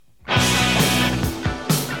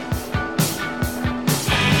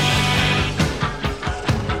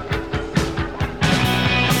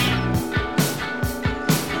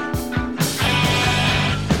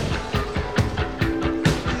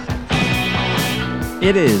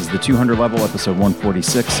It is the 200 level, episode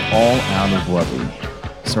 146, all out of Lovie.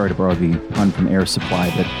 Sorry to borrow the pun from Air Supply,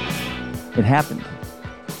 but it happened.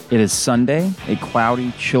 It is Sunday, a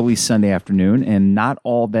cloudy, chilly Sunday afternoon, and not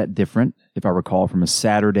all that different, if I recall, from a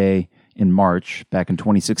Saturday in March back in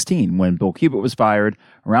 2016 when Bill Cubitt was fired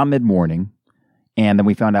around mid-morning, and then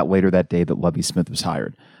we found out later that day that Lovie Smith was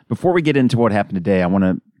hired. Before we get into what happened today, I want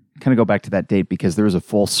to kind of go back to that date because there is a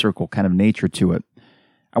full circle kind of nature to it.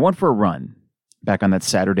 I went for a run back on that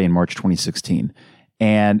Saturday in March 2016.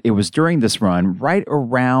 And it was during this run, right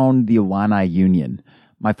around the Illini Union,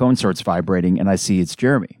 my phone starts vibrating and I see it's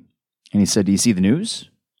Jeremy. And he said, "Do you see the news?"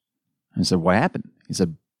 I said, "What happened?" He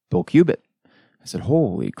said, "Bill Cubitt." I said,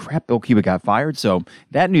 "Holy crap, Bill Cubitt got fired." So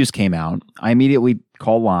that news came out. I immediately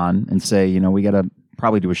call Lon and say, we got to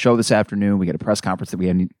probably do a show this afternoon. We got a press conference that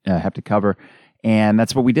we have to cover. And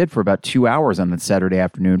that's what we did for about 2 hours on that Saturday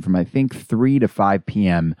afternoon from, I think, 3 to 5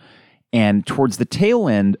 p.m., and towards the tail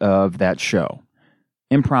end of that show,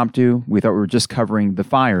 impromptu, we thought we were just covering the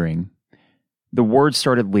firing, the word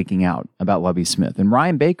started leaking out about Lovie Smith. And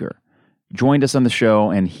Ryan Baker joined us on the show,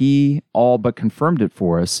 and he all but confirmed it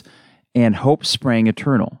for us, and hope sprang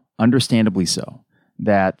eternal, understandably so,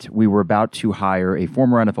 that we were about to hire a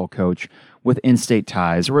former NFL coach with in-state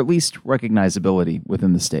ties, or at least recognizability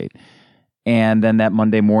within the state. And then that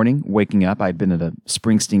Monday morning, waking up, I'd been at a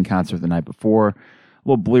Springsteen concert the night before, a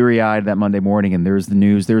little bleary-eyed that Monday morning, and there's the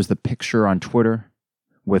news. There's the picture on Twitter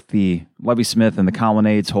with the Lovie Smith and the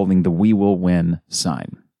Colonnades holding the "We Will Win"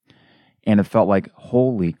 sign. And it felt like,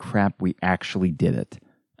 holy crap, we actually did it.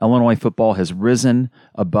 Illinois football has risen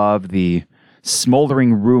above the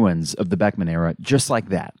smoldering ruins of the Beckman era just like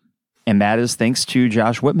that. And that is thanks to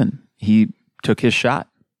Josh Whitman. He took his shot.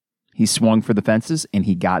 He swung for the fences, and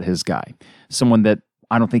he got his guy. Someone that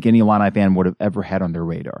I don't think any Illini fan would have ever had on their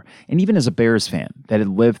radar. And even as a Bears fan that had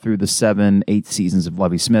lived through the 7-8 seasons of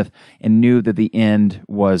Lovie Smith and knew that the end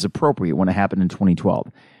was appropriate when it happened in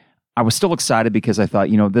 2012, I was still excited because I thought,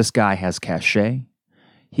 this guy has cachet.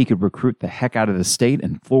 He could recruit the heck out of the state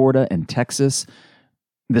and Florida and Texas.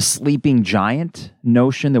 The sleeping giant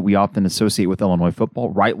notion that we often associate with Illinois football,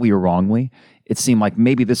 rightly or wrongly, it seemed like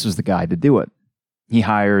maybe this was the guy to do it. He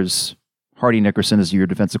hires Hardy Nickerson as your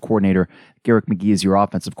defensive coordinator, Garrick McGee as your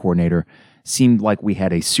offensive coordinator. Seemed like we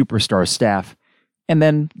had a superstar staff. And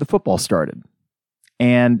then the football started.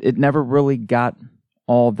 And it never really got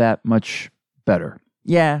all that much better.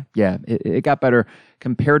 Yeah, it got better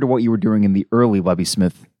compared to what you were doing in the early Lovie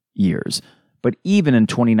Smith years. But even in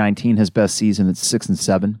 2019, his best season at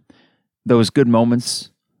 6-7, those good moments,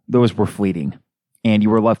 those were fleeting. And you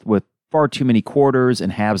were left with far too many quarters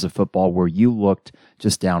and halves of football where you looked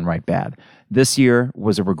just downright bad. This year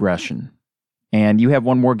was a regression. And you have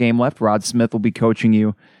one more game left. Rod Smith will be coaching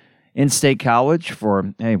you in State College for,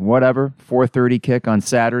 4:30 kick on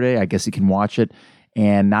Saturday. I guess you can watch it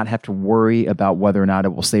and not have to worry about whether or not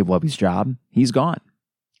it will save Lovie's job. He's gone.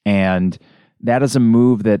 And that is a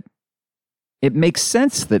move that it makes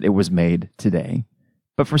sense that it was made today.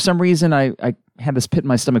 But for some reason, I had this pit in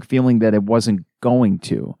my stomach feeling that it wasn't going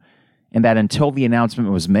to. And that until the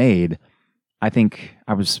announcement was made, I think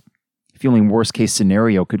I was feeling worst case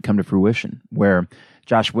scenario could come to fruition, where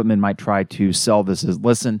Josh Whitman might try to sell this as,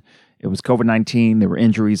 listen, it was COVID-19, there were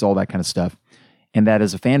injuries, all that kind of stuff. And that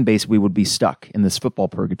as a fan base, we would be stuck in this football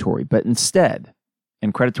purgatory. But instead,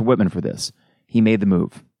 and credit to Whitman for this, he made the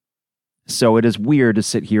move. So it is weird to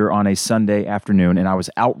sit here on a Sunday afternoon, and I was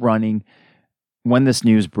out running when this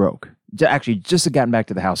news broke. Actually, just had gotten back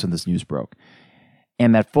to the house when this news broke.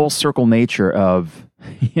 And that full circle nature of,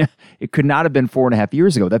 it could not have been 4.5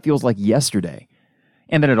 years ago. That feels like yesterday.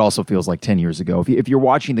 And then it also feels like 10 years ago. If you're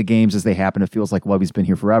watching the games as they happen, it feels like Lovie's been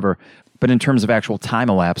here forever. But in terms of actual time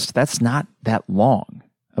elapsed, that's not that long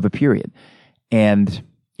of a period. And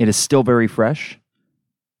it is still very fresh.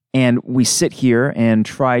 And we sit here and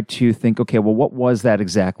try to think, okay, well, what was that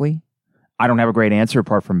exactly? I don't have a great answer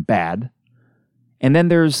apart from bad. And then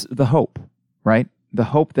there's the hope, right? The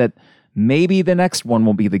hope that maybe the next one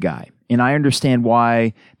will be the guy. And I understand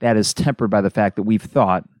why that is tempered by the fact that we've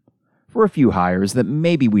thought for a few hires that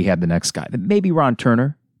maybe we have the next guy, that maybe Ron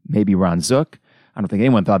Turner, maybe Ron Zook. I don't think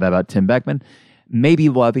anyone thought that about Tim Beckman. Maybe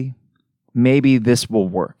Lovie. Maybe this will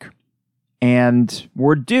work. And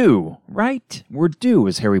we're due, right? We're due,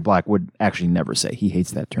 as Harry Black would actually never say. He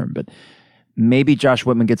hates that term. But maybe Josh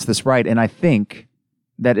Whitman gets this right. And I think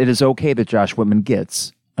that it is okay that Josh Whitman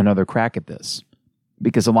gets another crack at this.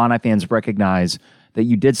 Because Illini fans recognize that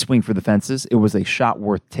you did swing for the fences. It was a shot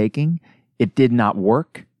worth taking. It did not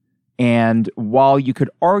work. And while you could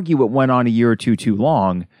argue it went on a year or two too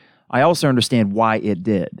long, I also understand why it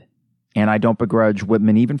did. And I don't begrudge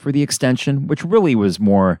Whitman even for the extension, which really was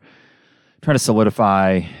more trying to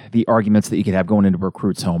solidify the arguments that you could have going into a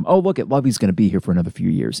recruit's home. Oh, look, Lovie's going to be here for another few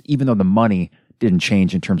years, even though the money didn't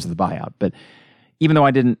change in terms of the buyout. But even though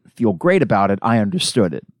I didn't feel great about it, I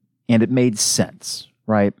understood it. And it made sense,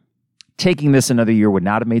 right? Taking this another year would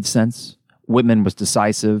not have made sense. Whitman was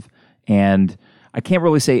decisive, and I can't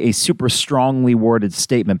really say a super strongly worded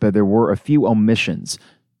statement, but there were a few omissions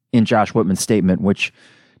in Josh Whitman's statement, which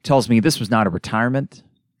tells me this was not a retirement.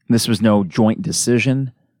 This was no joint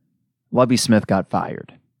decision. Lovie Smith got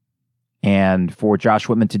fired. And for Josh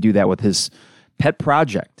Whitman to do that with his pet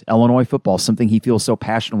project, Illinois football, something he feels so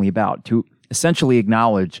passionately about, to essentially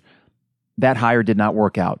acknowledge that hire did not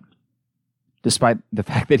work out, despite the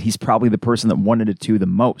fact that he's probably the person that wanted it to the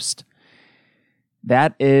most.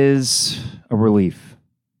 That is a relief.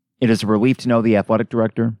 It is a relief to know the athletic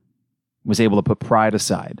director was able to put pride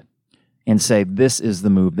aside and say, this is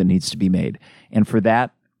the move that needs to be made. And for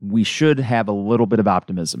that, we should have a little bit of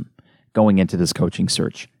optimism going into this coaching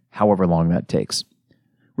search, however long that takes.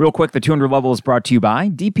 Real quick, the 200 level is brought to you by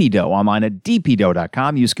DP Dough, online at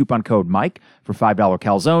dpdough.com. Use coupon code Mike for $5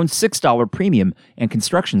 calzones, $6 premium and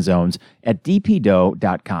construction zones at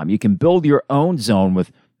dpdough.com. You can build your own zone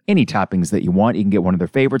with any toppings that you want. You can get one of their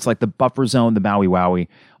favorites like the Buffer Zone, the Maui Wowie,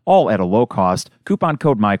 all at a low cost. Coupon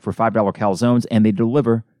code Mike for $5 calzones, and they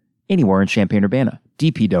deliver anywhere in Champaign-Urbana.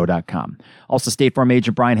 dpdough.com. Also, State Farm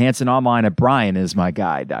agent Brian Hansen, online at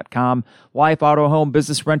brianismyguy.com. Life, auto, home,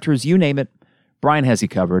 business, renters, you name it, Brian has you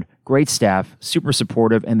covered. Great staff, super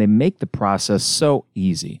supportive, and they make the process so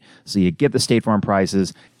easy. So you get the State Farm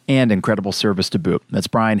prices and incredible service to boot. That's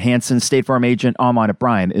Brian Hansen, State Farm agent, online at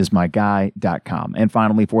brianismyguy.com. And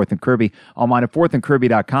finally, 4th and Kirby, online at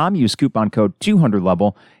 4thandkirby.com. Use coupon code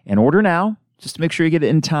 200level and order now, just to make sure you get it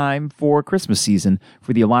in time for Christmas season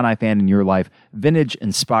for the Illini fan in your life.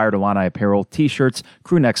 Vintage-inspired Illini apparel, t-shirts,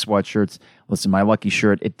 crew neck sweatshirts. Listen, my lucky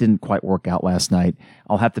shirt, it didn't quite work out last night.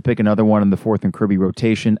 I'll have to pick another one in the 4th and Kirby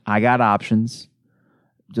rotation. I got options.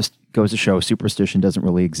 Just goes to show superstition doesn't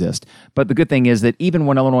really exist. But the good thing is that even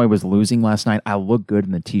when Illinois was losing last night, I looked good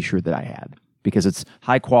in the t-shirt that I had, because it's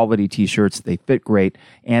high-quality t-shirts, they fit great,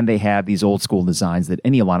 and they have these old-school designs that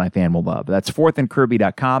any Illini fan will love. That's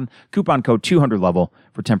 4thandkirby.com, coupon code 200level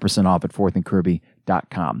for 10% off at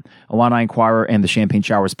 4thandkirby.com. Illini Inquirer and the Champagne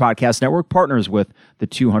Showers Podcast Network partners with the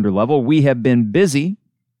 200 Level. We have been busy.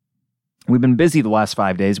 We've been busy the last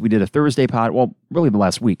 5 days. We did a Thursday pod, well, really the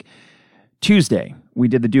last week. Tuesday, we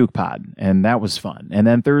did the Duke pod, and that was fun. And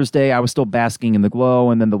then Thursday, I was still basking in the glow,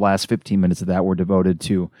 and then the last 15 minutes of that were devoted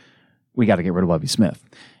to we got to get rid of Lovie Smith.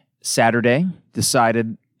 Saturday,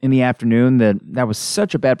 decided in the afternoon that was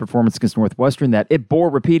such a bad performance against Northwestern that it bore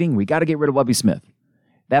repeating. We got to get rid of Lovie Smith.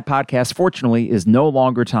 That podcast, fortunately, is no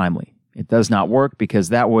longer timely. It does not work because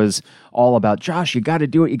that was all about, Josh, you got to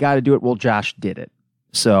do it, you got to do it. Well, Josh did it.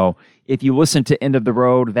 So if you listen to End of the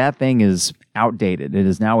Road, that thing is outdated. It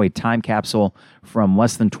is now a time capsule from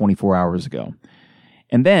less than 24 hours ago.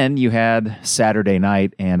 And then you had Saturday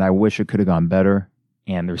night, and I wish it could have gone better.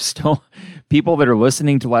 And there's still people that are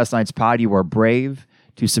listening to last night's pod. You are brave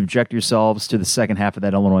to subject yourselves to the second half of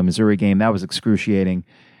that Illinois-Missouri game. That was excruciating.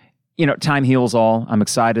 You know, time heals all. I'm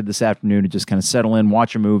excited this afternoon to just kind of settle in,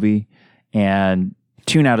 watch a movie, and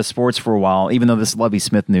tune out of sports for a while, even though this Lovie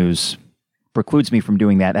Smith news precludes me from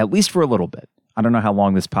doing that, at least for a little bit. I don't know how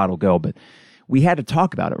long this pod will go, but we had to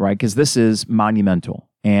talk about it, right? Because this is monumental.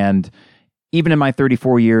 And even in my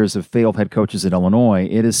 34 years of failed head coaches at Illinois,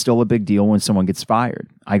 it is still a big deal when someone gets fired.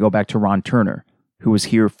 I go back to Ron Turner, who was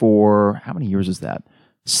here for, how many years is that?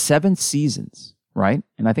 7 seasons, right?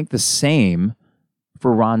 And I think the same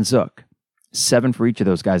for Ron Zook. 7 for each of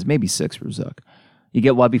those guys, maybe 6 for Zook. You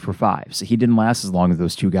get Lovie for 5. So he didn't last as long as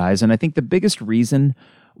those 2 guys. And I think the biggest reason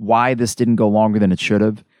why this didn't go longer than it should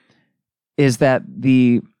have is that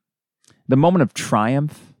the moment of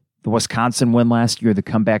triumph, the Wisconsin win last year, the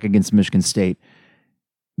comeback against Michigan State,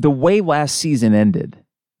 the way last season ended,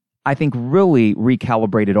 I think really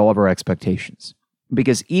recalibrated all of our expectations.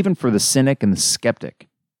 Because even for the cynic and the skeptic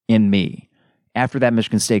in me, after that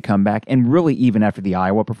Michigan State comeback, and really even after the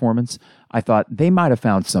Iowa performance, I thought they might have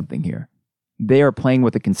found something here. They are playing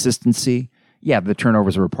with a consistency. Yeah, the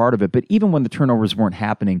turnovers were a part of it, but even when the turnovers weren't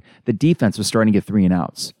happening, the defense was starting to get 3 and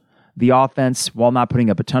outs. The offense, while not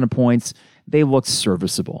putting up a ton of points, they looked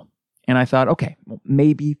serviceable. And I thought, okay, well,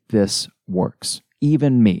 maybe this works.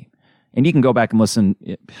 Even me. And you can go back and listen.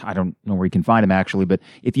 I don't know where you can find them, actually, but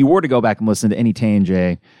if you were to go back and listen to any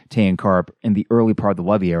Tay and Carp in the early part of the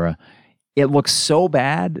Lovie era, it looks so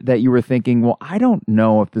bad that you were thinking, well, I don't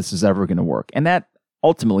know if this is ever going to work. And that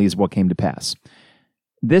ultimately is what came to pass.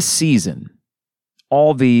 This season,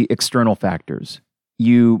 all the external factors,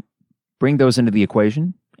 you bring those into the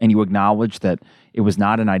equation and you acknowledge that it was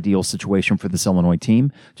not an ideal situation for this Illinois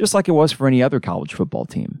team, just like it was for any other college football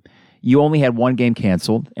team. You only had one game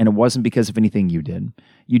canceled, and it wasn't because of anything you did.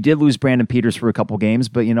 You did lose Brandon Peters for a couple games,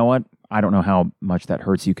 but you know what? I don't know how much that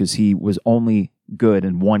hurts you because he was only good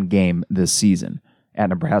in one game this season at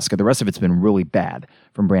Nebraska. The rest of it's been really bad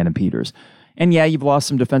from Brandon Peters. And yeah, you've lost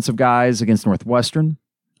some defensive guys against Northwestern,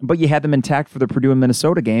 but you had them intact for the Purdue and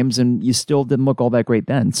Minnesota games, and you still didn't look all that great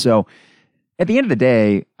then. So at the end of the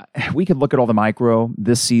day, we could look at all the micro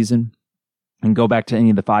this season and go back to any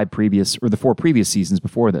of the four previous seasons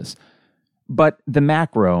before this. But the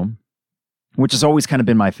macro, which has always kind of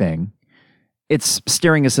been my thing, it's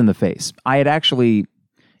staring us in the face. I had actually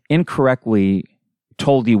incorrectly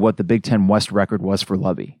told you what the Big Ten West record was for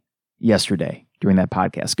Lovie yesterday during that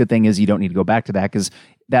podcast. Good thing is you don't need to go back to that because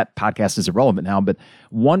that podcast is irrelevant now. But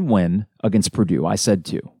one win against Purdue, I said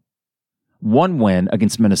 2. One win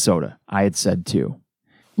against Minnesota, I had said 2.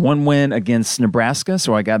 One win against Nebraska,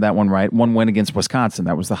 so I got that one right. One win against Wisconsin.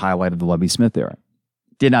 That was the highlight of the Lovie Smith era.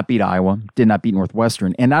 Did not beat Iowa, did not beat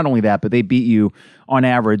Northwestern. And not only that, but they beat you on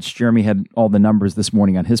average. Jeremy had all the numbers this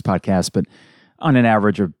morning on his podcast, but on an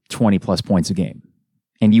average of 20-plus points a game.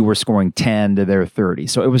 And you were scoring 10 to their 30.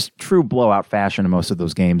 So it was true blowout fashion in most of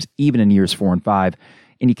those games, even in years 4 and 5.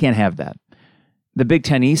 And you can't have that. The Big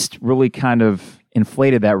Ten East really kind of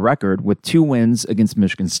inflated that record with 2 wins against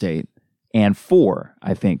Michigan State and 4,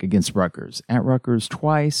 I think, against Rutgers. At Rutgers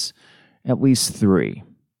twice, at least 3.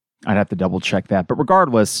 I'd have to double check that. But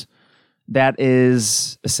regardless, that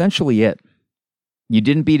is essentially it. You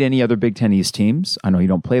didn't beat any other Big Ten East teams. I know you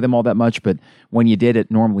don't play them all that much, but when you did,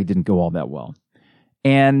 it normally didn't go all that well.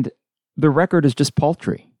 And the record is just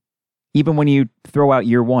paltry. Even when you throw out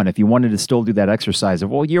year 1, if you wanted to still do that exercise of,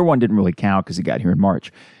 well, year 1 didn't really count because he got here in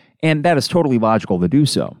March. And that is totally logical to do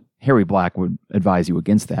so. Harry Black would advise you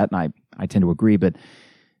against that, and I tend to agree. But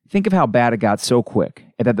think of how bad it got so quick.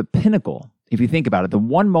 And at the pinnacle, if you think about it, the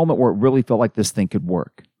one moment where it really felt like this thing could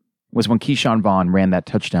work was when Keyshawn Vaughn ran that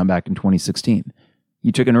touchdown back in 2016.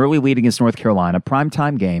 You took an early lead against North Carolina,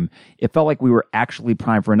 primetime game. It felt like we were actually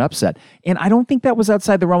primed for an upset. And I don't think that was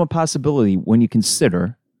outside the realm of possibility when you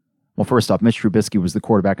consider, well, first off, Mitch Trubisky was the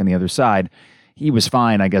quarterback on the other side. He was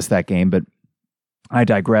fine, I guess, that game, but I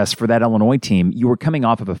digress. For that Illinois team, you were coming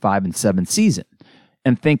off of a 5-7 season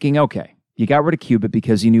and thinking, okay, you got rid of Cubitt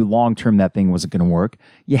because you knew long-term that thing wasn't going to work.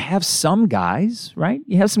 You have some guys, right?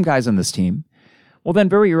 You have some guys on this team. Well, then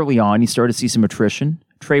very early on, you started to see some attrition.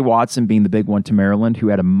 Trey Watson being the big one to Maryland, who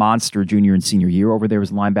had a monster junior and senior year over there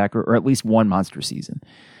as a linebacker, or at least one monster season.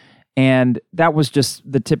 And that was just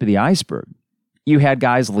the tip of the iceberg. You had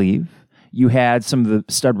guys leave. You had some of the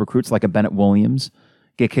stud recruits like a Bennett Williams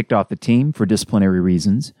get kicked off the team for disciplinary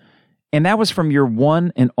reasons. And that was from your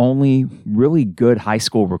one and only really good high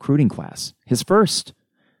school recruiting class, his first.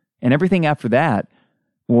 And everything after that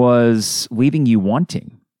was leaving you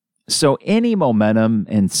wanting. So any momentum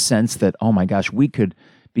and sense that, oh my gosh, we could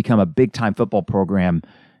become a big-time football program,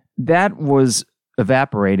 that was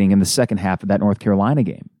evaporating in the second half of that North Carolina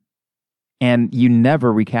game. And you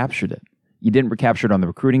never recaptured it. You didn't recapture it on the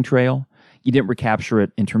recruiting trail. You didn't recapture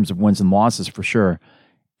it in terms of wins and losses for sure.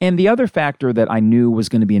 And the other factor that I knew was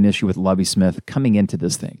going to be an issue with Lovie Smith coming into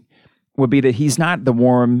this thing would be that he's not the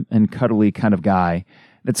warm and cuddly kind of guy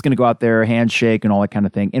that's going to go out there, handshake and all that kind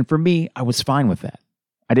of thing. And for me, I was fine with that.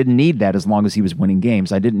 I didn't need that as long as he was winning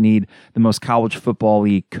games. I didn't need the most college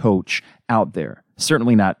football-y coach out there.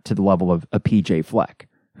 Certainly not to the level of a PJ Fleck,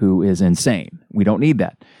 who is insane. We don't need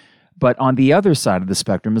that. But on the other side of the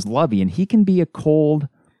spectrum is Lovie, and he can be a cold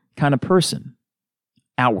kind of person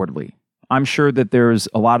outwardly. I'm sure that there's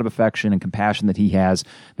a lot of affection and compassion that he has.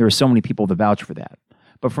 There are so many people to vouch for that.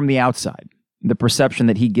 But from the outside, the perception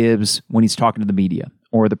that he gives when he's talking to the media,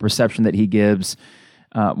 or the perception that he gives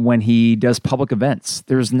when he does public events,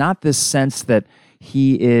 there's not this sense that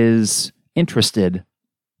he is interested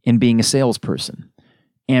in being a salesperson.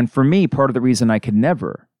 And for me, part of the reason I could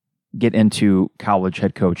never get into college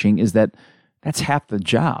head coaching is that that's half the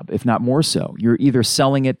job, if not more so. You're either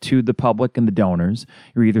selling it to the public and the donors,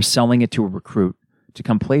 you're either selling it to a recruit to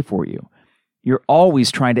come play for you. You're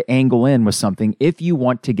always trying to angle in with something if you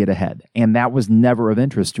want to get ahead. And that was never of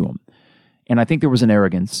interest to him. And I think there was an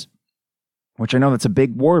arrogance, which I know that's a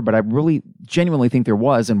big word, but I really genuinely think there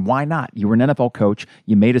was. And why not? You were an NFL coach.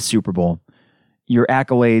 You made a Super Bowl. Your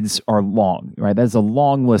accolades are long, right? That's a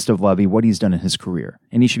long list of Lovie, what he's done in his career.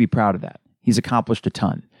 And he should be proud of that. He's accomplished a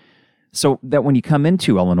ton. So that when you come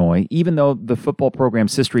into Illinois, even though the football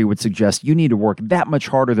program's history would suggest you need to work that much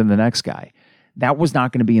harder than the next guy, that was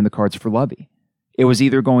not going to be in the cards for Lovie. It was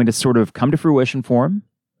either going to sort of come to fruition for him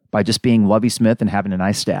by just being Lovie Smith and having a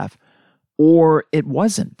nice staff, or it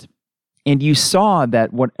wasn't. And you saw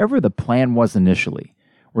that whatever the plan was initially,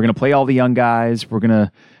 we're going to play all the young guys, we're going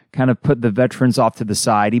to kind of put the veterans off to the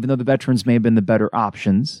side, even though the veterans may have been the better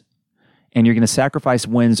options, and you're going to sacrifice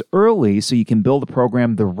wins early so you can build a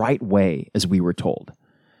program the right way, as we were told.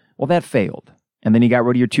 Well, that failed. And then you got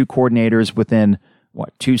rid of your two coordinators within,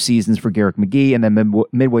 2 seasons for Garrick McGee, and then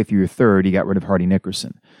midway through your third, you got rid of Hardy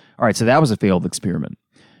Nickerson. All right, so that was a failed experiment.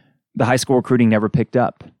 The high school recruiting never picked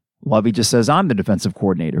up. Lovie just says, I'm the defensive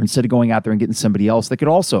coordinator, instead of going out there and getting somebody else that could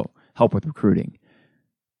also help with recruiting.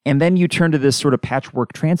 And then you turn to this sort of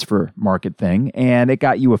patchwork transfer market thing, and it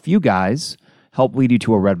got you a few guys, helped lead you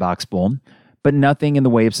to a Red Box Bowl, but nothing in the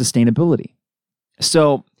way of sustainability.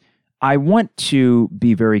 So I want to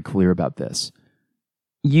be very clear about this.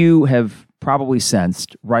 You have probably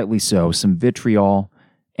sensed, rightly so, some vitriol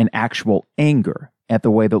and actual anger at the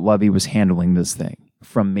way that Lovie was handling this thing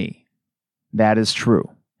from me. That is true.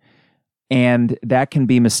 And that can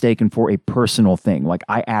be mistaken for a personal thing. Like,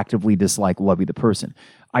 I actively dislike Lovie the person.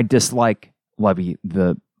 I dislike Lovie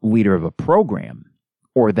the leader of a program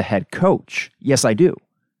or the head coach. Yes, I do.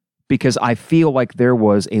 Because I feel like there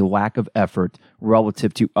was a lack of effort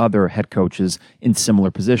relative to other head coaches in similar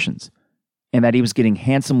positions. And that he was getting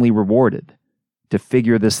handsomely rewarded to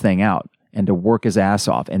figure this thing out and to work his ass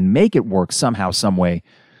off and make it work somehow, some way,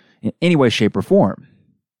 in any way, shape, or form.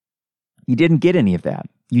 You didn't get any of that.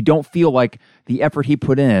 You don't feel like the effort he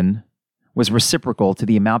put in was reciprocal to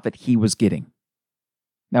the amount that he was getting.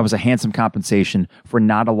 That was a handsome compensation for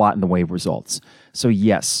not a lot in the way of results. So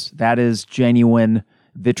yes, that is genuine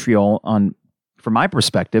vitriol from my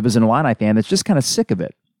perspective as an Illini fan that's just kind of sick of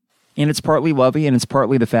it. And it's partly Lovie, and it's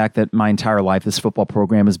partly the fact that my entire life, this football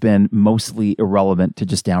program has been mostly irrelevant to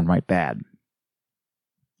just downright bad.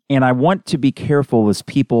 And I want to be careful as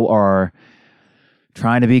people are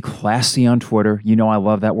trying to be classy on Twitter. You know I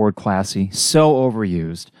love that word classy. So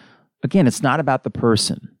overused. Again, it's not about the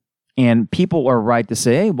person. And people are right to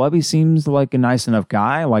say, hey, Lovie seems like a nice enough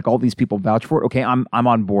guy. Like, all these people vouch for it. Okay, I'm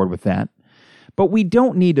on board with that. But we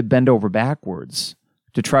don't need to bend over backwards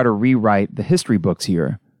to try to rewrite the history books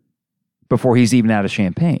here before he's even out of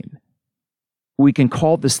champagne. We can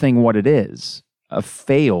call this thing what it is, a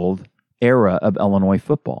failed era of Illinois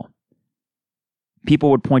football. People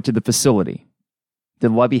would point to the facility.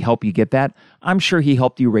 Did Lovie help you get that? I'm sure he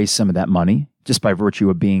helped you raise some of that money just by virtue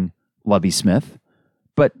of being Lovie Smith.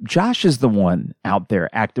 But Josh is the one out there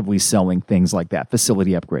actively selling things like that,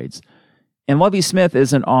 facility upgrades. And Lovie Smith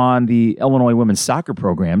isn't on the Illinois women's soccer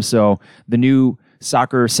program, so the new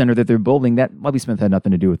soccer center that they're building, that Lovie Smith had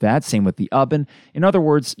nothing to do with that. Same with the oven. In other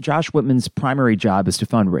words, Josh Whitman's primary job is to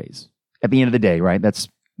fundraise. At the end of the day, right? That's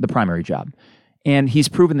the primary job. And he's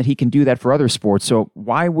proven that he can do that for other sports, so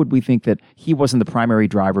why would we think that he wasn't the primary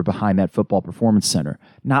driver behind that football performance center,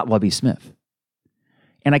 not Lovie Smith?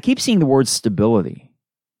 And I keep seeing the word stability,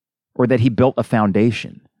 or that he built a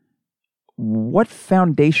foundation. What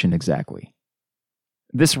foundation exactly?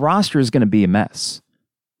 This roster is going to be a mess.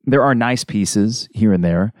 There are nice pieces here and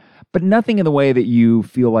there, but nothing in the way that you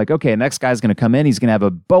feel like, okay, next guy's going to come in, he's going to have a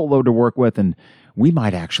boatload to work with, and we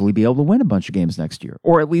might actually be able to win a bunch of games next year,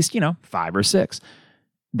 or at least, 5 or 6.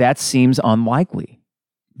 That seems unlikely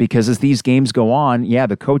because as these games go on, yeah,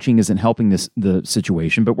 the coaching isn't helping the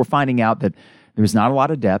situation, but we're finding out that there's not a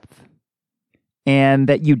lot of depth and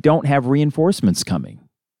that you don't have reinforcements coming.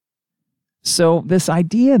 So this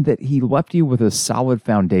idea that he left you with a solid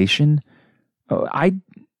foundation, I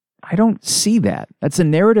don't see that. That's a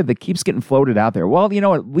narrative that keeps getting floated out there. Well,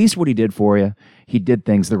 at least what he did for you, he did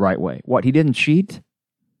things the right way. What, he didn't cheat?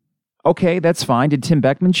 Okay, that's fine. Did Tim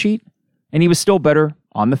Beckman cheat? And he was still better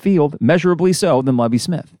on the field, measurably so, than Lovie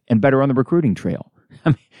Smith, and better on the recruiting trail.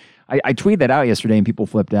 I tweeted that out yesterday, and people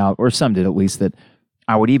flipped out, or some did at least, that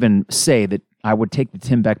I would even say that I would take the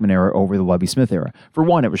Tim Beckman era over the Lovie Smith era. For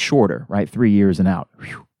one, it was shorter, right? 3 years and out.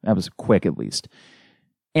 Whew, that was quick, at least.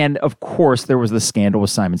 And, of course, there was the scandal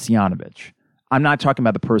with Simon Sianovich. I'm not talking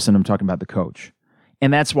about the person, I'm talking about the coach.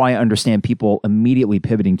 And that's why I understand people immediately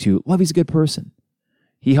pivoting to, Lovie's a good person.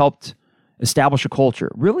 He helped establish a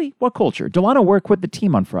culture. Really? What culture? Delano Ware quit the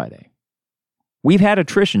team on Friday. We've had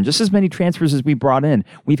attrition, just as many transfers as we brought in.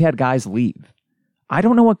 We've had guys leave. I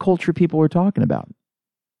don't know what culture people are talking about.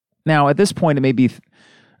 Now, at this point, it may be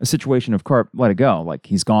a situation of Carp, let it go. Like,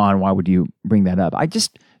 he's gone. Why would you bring that up? I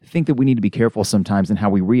just think that we need to be careful sometimes in how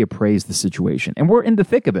we reappraise the situation. And we're in the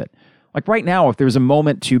thick of it. Like right now, if there's a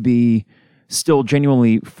moment to be still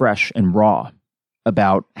genuinely fresh and raw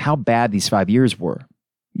about how bad these 5 years were,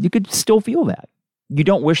 you could still feel that. You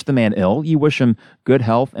don't wish the man ill. You wish him good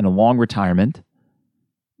health and a long retirement.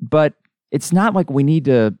 But it's not like we need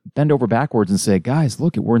to bend over backwards and say, guys,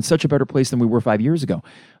 look, we're in such a better place than we were 5 years ago.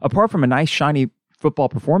 Apart from a nice, shiny football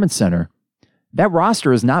performance center, that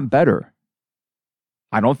roster is not better,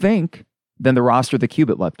 I don't think, than the roster that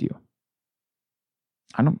Cubitt left you.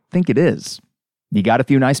 I don't think it is. You got a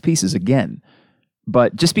few nice pieces again.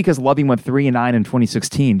 But just because Lovie went 3-9 in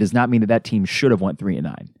 2016 does not mean that team should have went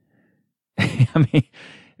 3-9. I mean,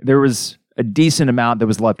 there was a decent amount that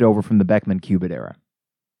was left over from the Beckman-Cubitt era.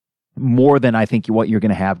 More than I think what you're going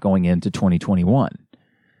to have going into 2021.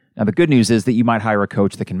 Now, the good news is that you might hire a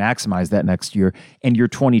coach that can maximize that next year, and your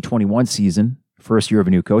 2021 season, first year of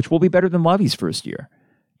a new coach, will be better than Lovie's first year.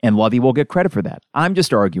 And Lovie will get credit for that. I'm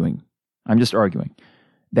just arguing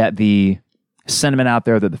that the sentiment out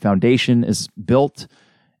there that the foundation is built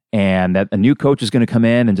and that a new coach is going to come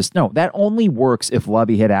in and just, no, that only works if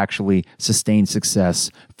Lovie had actually sustained success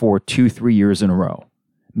for 2-3 years in a row.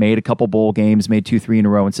 Made a couple bowl games, made 2-3 in a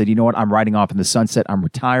row and said, you know what, I'm riding off in the sunset, I'm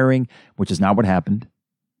retiring, which is not what happened.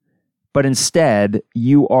 But instead,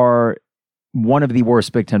 you are one of the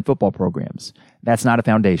worst Big Ten football programs. That's not a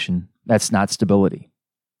foundation. That's not stability.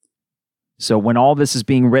 So when all this is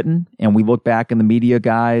being written and we look back in the media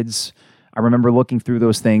guides, I remember looking through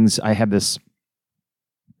those things. I had this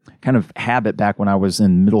kind of habit back when I was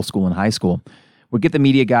in middle school and high school. Would get the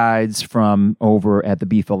media guides from over at the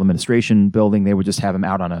Beefeld administration building. They would just have them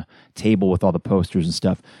out on a table with all the posters and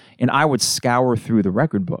stuff. And I would scour through the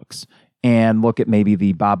record books and look at maybe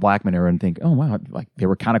the Bob Blackman era and think, oh, wow, like they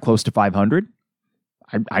were kind of close to 500.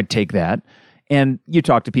 I'd take that. And you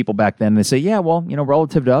talk to people back then, and they say, yeah, well, you know,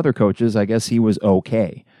 relative to other coaches, I guess he was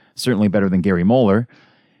okay. Certainly better than Gary Moeller.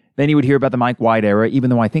 Then you would hear about the Mike White era, even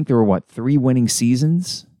though I think there were, 3 winning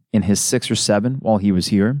seasons in his 6 or 7 while he was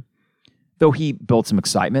here. Though he built some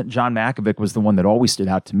excitement, John Malkovich was the one that always stood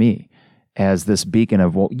out to me as this beacon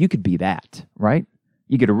of, well, you could be that, right?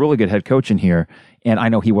 You get a really good head coach in here, and I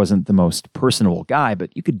know he wasn't the most personable guy,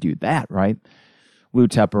 but you could do that, right? Lou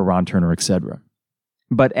Tepper, Ron Turner, etc.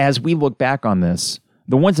 But as we look back on this,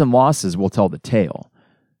 the wins and losses will tell the tale.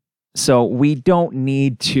 So we don't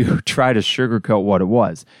need to try to sugarcoat what it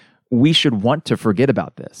was. We should want to forget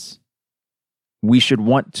about this. We should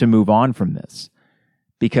want to move on from this.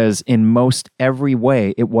 Because in most every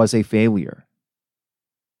way, it was a failure.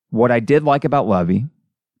 What I did like about Lovie,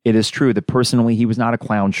 it is true that personally he was not a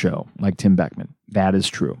clown show like Tim Beckman. That is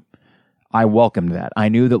true. I welcomed that. I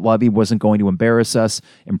knew that Lovie wasn't going to embarrass us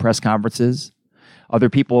in press conferences. Other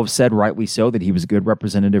people have said, rightly so, that he was a good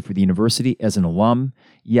representative for the university as an alum.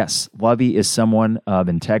 Yes, Lovie is someone of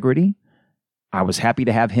integrity. I was happy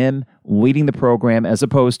to have him leading the program as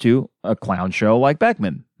opposed to a clown show like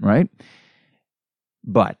Beckman, right?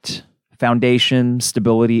 But foundation,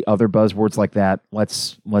 stability, other buzzwords like that,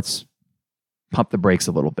 let's pump the brakes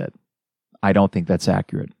a little bit. I don't think that's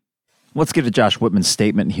accurate. Let's get to Josh Whitman's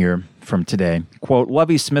statement here from today. Quote,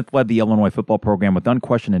 Lovie Smith led the Illinois football program with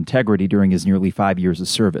unquestioned integrity during his nearly 5 years of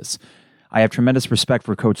service. I have tremendous respect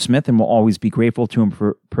for Coach Smith and will always be grateful to him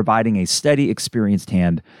for providing a steady, experienced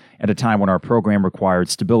hand at a time when our program required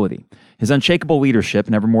stability. His unshakable leadership,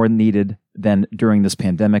 never more needed than during this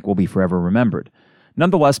pandemic, will be forever remembered.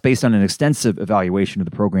 Nonetheless, based on an extensive evaluation of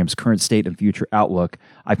the program's current state and future outlook,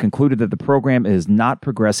 I've concluded that the program is not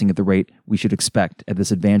progressing at the rate we should expect at this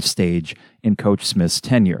advanced stage in Coach Smith's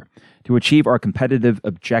tenure. To achieve our competitive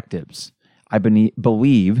objectives, I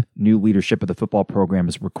believe new leadership of the football program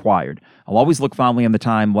is required. I'll always look fondly on the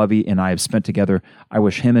time Lovie and I have spent together. I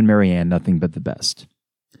wish him and Marianne nothing but the best.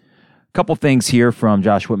 A couple things here from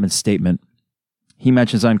Josh Whitman's statement. He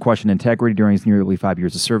mentions unquestioned integrity during his nearly 5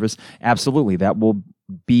 years of service. Absolutely, that will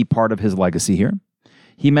be part of his legacy here.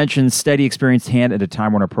 He mentions steady, experienced hand at a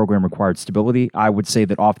time when our program required stability. I would say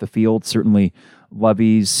that off the field, certainly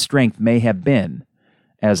Lovie's strength may have been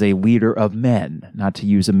as a leader of men, not to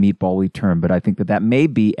use a meatball-y term, but I think that may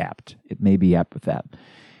be apt. It may be apt with that.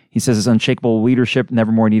 He says his unshakable leadership,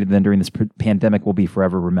 never more needed than during this pandemic, will be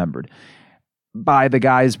forever remembered. By the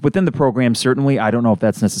guys within the program, certainly. I don't know if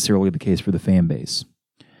that's necessarily the case for the fan base.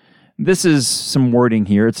 This is some wording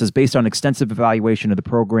here. It says, based on extensive evaluation of the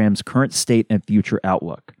program's current state and future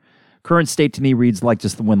outlook. Current state to me reads like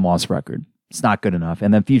just the win-loss record. It's not good enough.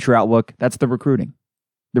 And then future outlook, that's the recruiting.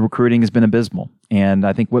 The recruiting has been abysmal. And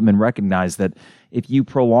I think Whitman recognized that if you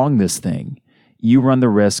prolong this thing, you run the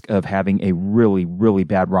risk of having a really, really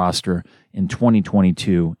bad roster in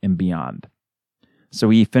 2022 and beyond. So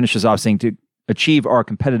he finishes off saying, to achieve our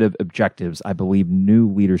competitive objectives, I believe new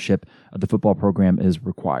leadership of the football program is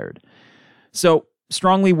required. So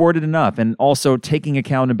strongly worded enough, and also taking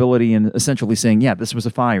accountability and essentially saying, yeah, this was a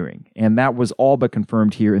firing. And that was all but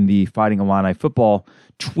confirmed here in the Fighting Illini football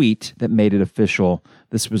tweet that made it official.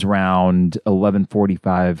 This was around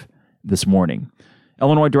 11:45 this morning.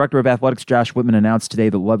 Illinois Director of Athletics Josh Whitman announced today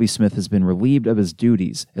that Lovie Smith has been relieved of his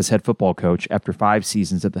duties as head football coach after 5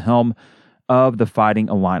 seasons at the helm of the Fighting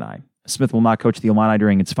Illini. Smith will not coach the Illini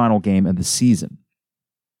during its final game of the season.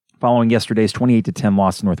 Following yesterday's 28-10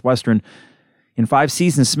 loss to Northwestern, in 5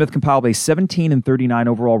 seasons, Smith compiled a 17-39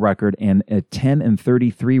 overall record and a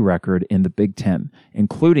 10-33 record in the Big Ten,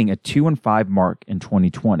 including a 2-5 mark in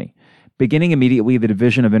 2020. Beginning immediately, the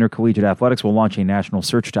Division of Intercollegiate Athletics will launch a national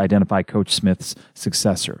search to identify Coach Smith's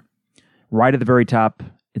successor. Right at the very top,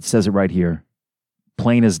 it says it right here,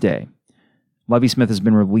 plain as day. Lovie Smith has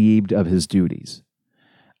been relieved of his duties.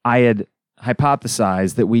 I had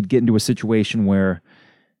hypothesized that we'd get into a situation where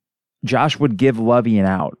Josh would give Lovie an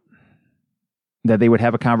out, that they would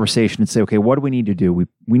have a conversation and say, okay, what do we need to do?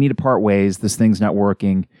 We need to part ways. This thing's not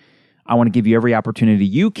working. I want to give you every opportunity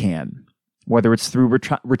you can, whether it's through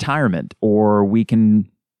retirement or we can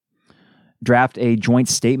draft a joint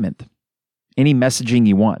statement, any messaging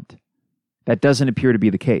you want. That doesn't appear to be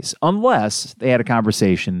the case, unless they had a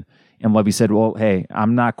conversation and Lovie said, well, hey,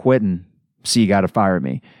 I'm not quitting, so you got to fire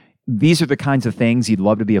me. These are the kinds of things you'd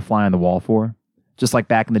love to be a fly on the wall for. Just like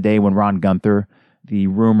back in the day when Ron Gunther, the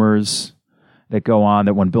rumors that go on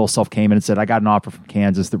that when Bill Self came in and said, I got an offer from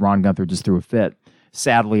Kansas, that Ron Gunther just threw a fit.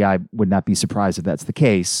 Sadly, I would not be surprised if that's the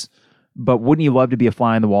case. But wouldn't you love to be a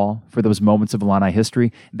fly on the wall for those moments of Illini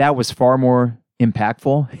history? That was far more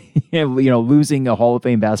impactful, losing a Hall of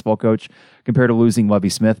Fame basketball coach compared to losing Lovie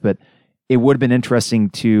Smith. But it would have been interesting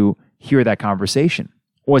to hear that conversation.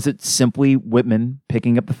 Was it simply Whitman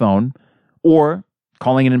picking up the phone or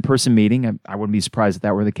calling an in-person meeting? I wouldn't be surprised if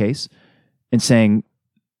that were the case, and saying,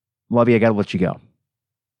 Lovie, I got to let you go.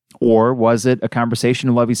 Or was it a conversation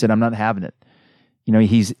and Lovie said, I'm not having it.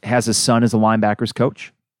 He has his son as a linebackers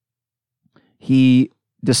coach. He,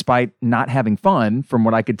 despite not having fun, from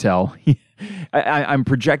what I could tell, I'm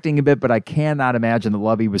projecting a bit, but I cannot imagine that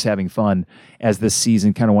Lovie was having fun as this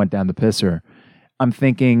season kind of went down the pisser. I'm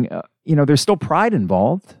thinking, there's still pride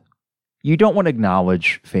involved. You don't want to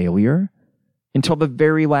acknowledge failure until the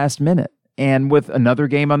very last minute. And with another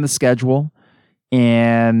game on the schedule,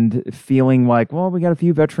 and feeling like, well, we got a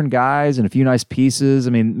few veteran guys and a few nice pieces. I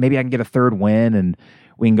mean, maybe I can get a third win and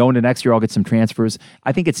we can go into next year, I'll get some transfers.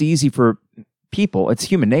 I think it's easy for people, it's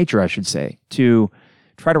human nature, I should say, to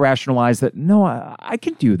try to rationalize that, no, I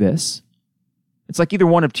can do this. It's like either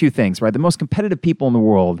one of two things, right? The most competitive people in the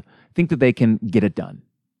world think that they can get it done,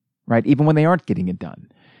 right? Even when they aren't getting it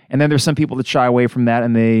done. And then there's some people that shy away from that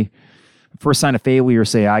and they, first sign of failure,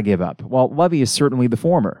 say, I give up. Well, Lovie is certainly the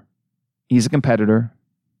former. He's a competitor.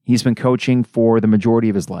 He's been coaching for the majority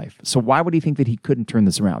of his life. So why would he think that he couldn't turn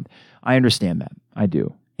this around? I understand that. I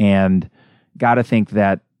do. And got to think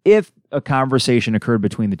that if a conversation occurred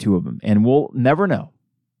between the two of them, and we'll never know,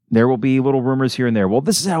 there will be little rumors here and there. Well,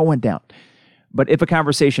 this is how it went down. But if a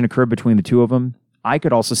conversation occurred between the two of them, I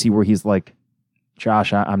could also see where he's like,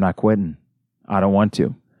 Josh, I'm not quitting. I don't want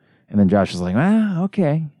to. And then Josh is like,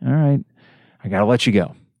 okay, all right. I got to let you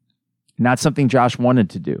go. Not something Josh wanted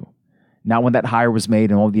to do. Not when that hire was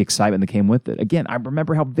made and all the excitement that came with it. Again, I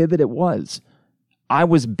remember how vivid it was. I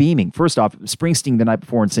was beaming. First off, Springsteen the night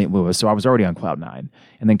before in St. Louis, so I was already on cloud 9.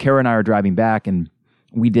 And then Kara and I are driving back, and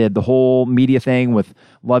we did the whole media thing with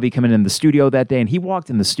Lovie coming in the studio that day, and he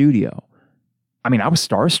walked in the studio. I mean, I was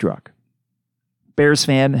starstruck. Bears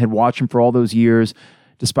fan, had watched him for all those years,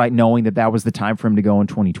 despite knowing that that was the time for him to go in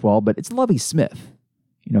 2012. But it's Lovie Smith.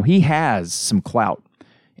 He has some clout,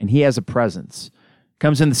 and he has a presence.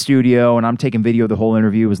 Comes in the studio, and I'm taking video of the whole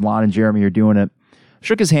interview as Lon and Jeremy are doing it.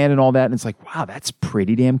 Shook his hand and all that, and it's like, wow, that's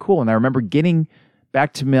pretty damn cool. And I remember getting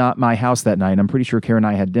back to my house that night, and I'm pretty sure Karen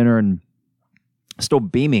and I had dinner and still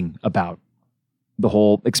beaming about the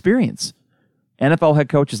whole experience. NFL head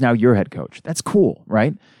coach is now your head coach. That's cool,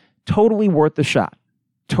 right? Totally worth the shot.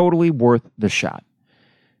 Totally worth the shot.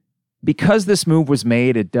 Because this move was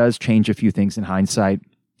made, it does change a few things in hindsight.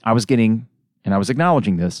 I was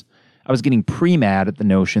acknowledging this, I was getting pre-mad at the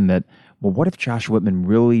notion that, well, what if Josh Whitman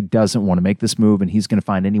really doesn't want to make this move and he's going to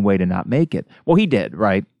find any way to not make it? Well, he did,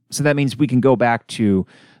 right? So that means we can go back to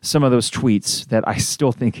some of those tweets that I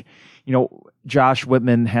still think, Josh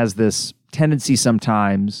Whitman has this tendency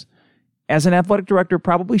sometimes, as an athletic director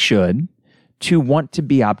probably should, to want to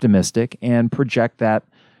be optimistic and project that,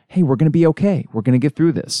 hey, we're going to be okay. We're going to get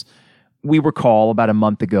through this. We recall about a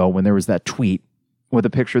month ago when there was that tweet with a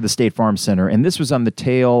picture of the State Farm Center, and this was on the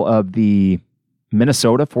tail of the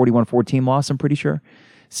Minnesota 41-14 loss, I'm pretty sure,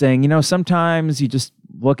 saying, sometimes you just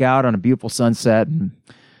look out on a beautiful sunset and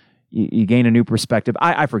you gain a new perspective.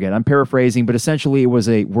 I forget. I'm paraphrasing, but essentially it was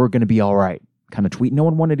a we're going to be all right kind of tweet. No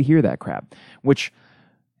one wanted to hear that crap, which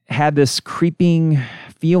had this creeping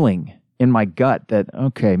feeling in my gut that,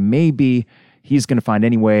 okay, maybe he's going to find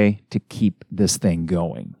any way to keep this thing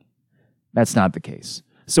going. That's not the case.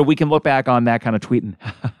 So we can look back on that kind of tweet and,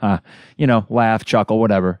 laugh, chuckle,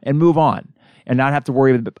 whatever, and move on and not have to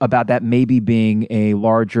worry about that maybe being a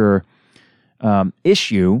larger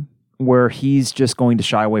issue where he's just going to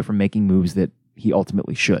shy away from making moves that he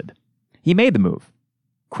ultimately should. He made the move.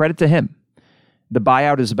 Credit to him. The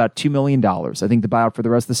buyout is about $2 million. I think the buyout for the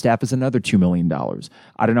rest of the staff is another $2 million.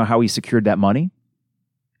 I don't know how he secured that money.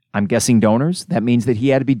 I'm guessing donors. That means that he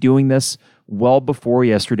had to be doing this well before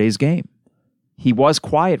yesterday's game. He was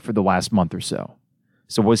quiet for the last month or so.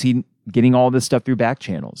 So was he getting all this stuff through back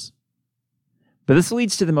channels? But this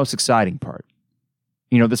leads to the most exciting part.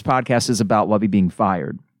 This podcast is about Lovie being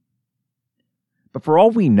fired. But for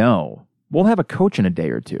all we know, we'll have a coach in a day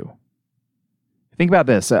or two. Think about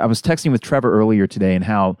this. I was texting with Trevor earlier today and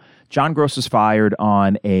how John Gross was fired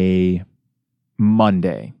on a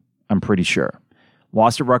Monday, I'm pretty sure.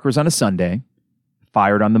 Lost at Rutgers on a Sunday,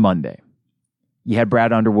 fired on the Monday. You had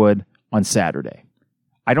Brad Underwood on Saturday.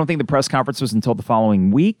 I don't think the press conference was until the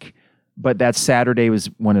following week, but that Saturday was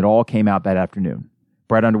when it all came out that afternoon.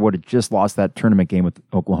 Brad Underwood had just lost that tournament game with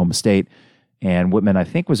Oklahoma State, and Whitman, I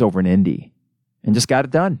think, was over in Indy and just got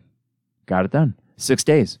it done. 6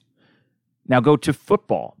 days. Now go to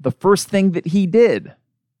football. The first thing that he did,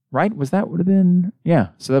 right? Would have been, yeah.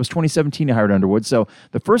 So that was 2017 he hired Underwood. So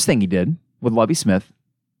the first thing he did with Lovie Smith,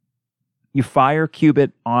 you fire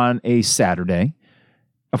Cubitt on a Saturday.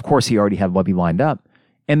 Of course, he already had Lovie lined up.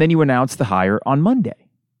 And then you announce the hire on Monday.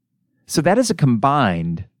 So that is a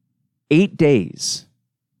combined 8 days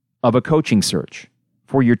of a coaching search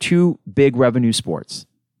for your two big revenue sports.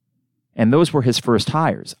 And those were his first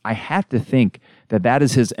hires. I have to think that that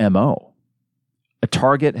is his MO. A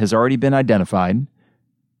target has already been identified.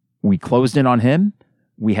 We closed in on him.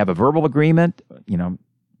 We have a verbal agreement,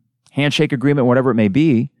 handshake agreement, whatever it may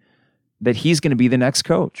be, that he's going to be the next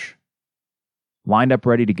coach. Lined up,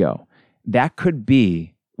 ready to go. That could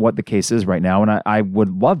be what the case is right now, and I would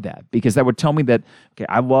love that because that would tell me that, okay,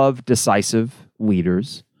 I love decisive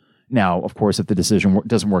leaders. Now, of course, if the decision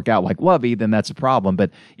doesn't work out like Lovie, then that's a problem,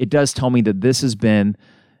 but it does tell me that this has been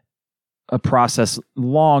a process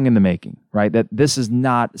long in the making, right? That this is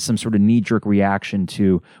not some sort of knee-jerk reaction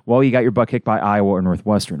to, well, you got your butt kicked by Iowa or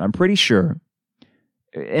Northwestern. I'm pretty sure,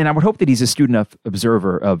 and I would hope that he's a astute enough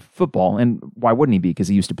observer of football, and why wouldn't he be? Because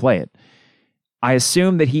he used to play it. I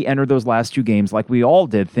assume that he entered those last two games like we all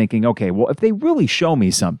did, thinking, okay, well, if they really show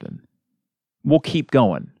me something, we'll keep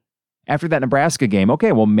going. After that Nebraska game,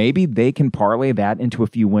 okay, well, maybe they can parlay that into a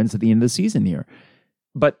few wins at the end of the season here.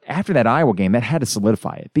 But after that Iowa game, that had to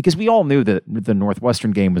solidify it because we all knew that the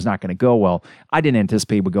Northwestern game was not going to go well. I didn't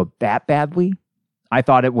anticipate it would go that badly. I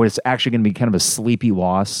thought it was actually going to be kind of a sleepy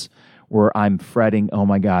loss where I'm fretting, oh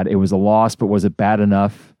my God, it was a loss, but was it bad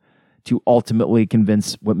enough to ultimately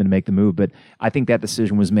convince Whitman to make the move? But I think that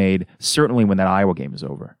decision was made certainly when that Iowa game was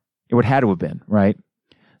over. It would have had to have been, right?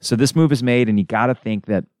 So this move is made, and you got to think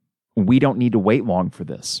that we don't need to wait long for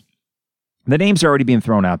this. The names are already being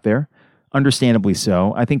thrown out there. Understandably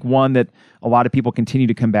so. I think one that a lot of people continue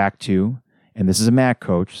to come back to, and this is a MAC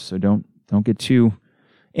coach, so don't get too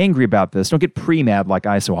angry about this. Don't get pre-mad like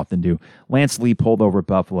I so often do. Lance Lee pulled over at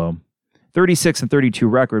Buffalo. 36-32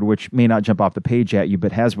 record, which may not jump off the page at you,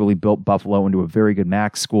 but has really built Buffalo into a very good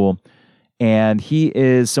MAC school. And he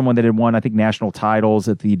is someone that had won, I think, national titles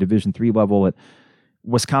at the Division III level at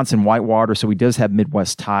Wisconsin Whitewater, so he does have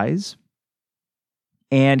Midwest ties.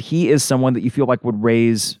 And he is someone that you feel like would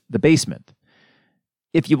raise the basement.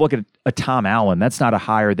 If you look at a Tom Allen, that's not a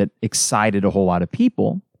hire that excited a whole lot of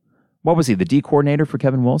people. What was he, the D coordinator for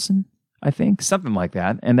Kevin Wilson? I think, something like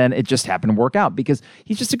that. And then it just happened to work out because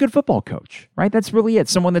he's just a good football coach, right? That's really it.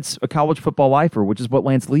 Someone that's a college football lifer, which is what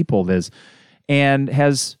Lance Leipold is, and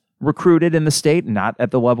has recruited in the state, not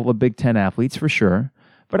at the level of Big Ten athletes for sure.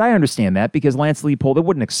 But I understand that because Lance Leipold, it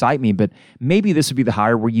wouldn't excite me, but maybe this would be the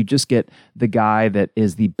hire where you just get the guy that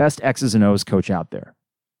is the best X's and O's coach out there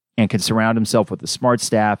and can surround himself with a smart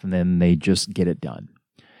staff, and then they just get it done.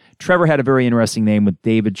 Trevor had a very interesting name with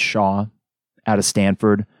David Shaw out of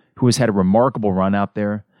Stanford, who has had a remarkable run out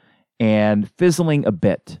there and fizzling a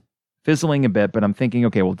bit. But I'm thinking,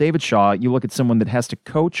 okay, well, David Shaw, you look at someone that has to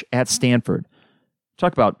coach at Stanford.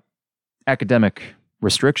 Talk about academic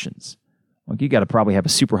restrictions. Like, you got to probably have a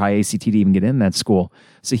super high ACT to even get in that school.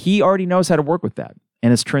 So he already knows how to work with that.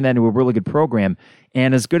 and has turned that into a really good program.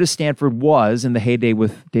 And as good as Stanford was in the heyday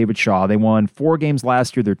with David Shaw, they won 4 games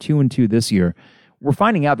last year. They're 2-2 this year. We're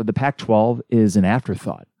finding out that the Pac-12 is an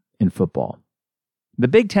afterthought in football. The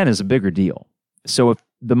Big Ten is a bigger deal. So if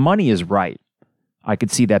the money is right, I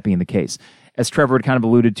could see that being the case. As Trevor had kind of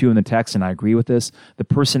alluded to in the text, and I agree with this, the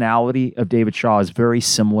personality of David Shaw is very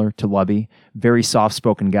similar to Lovie, very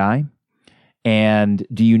soft-spoken guy. And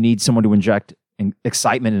do you need someone to inject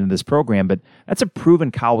excitement into this program? But that's a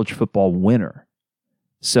proven college football winner.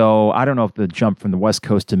 So I don't know if the jump from the West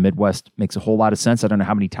Coast to Midwest makes a whole lot of sense. I don't know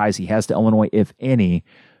how many ties he has to Illinois, if any,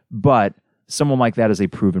 but someone like that is a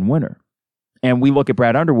proven winner. And we look at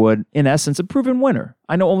Brad Underwood, in essence, a proven winner.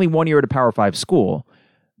 I know only 1 year at a Power 5 school,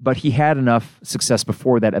 but he had enough success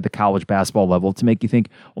before that at the college basketball level to make you think,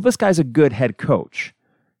 well, this guy's a good head coach.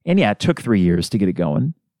 And yeah, it took 3 years to get it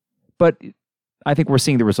going. But I think we're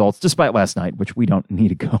seeing the results, despite last night, which we don't need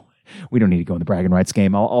to go. We don't need to go in the bragging rights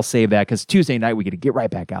game. I'll save that because Tuesday night we get to get right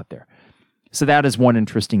back out there. So that is one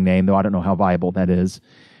interesting name, though I don't know how viable that is.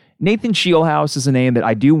 Nathan Shieldhouse is a name that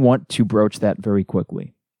I do want to broach that very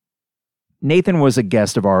quickly. Nathan was a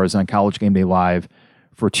guest of ours on College Game Day Live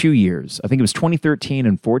for 2 years. I think it was 2013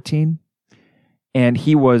 and 14. And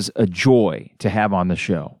he was a joy to have on the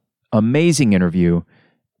show. Amazing interview.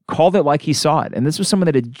 Called it like he saw it. And this was someone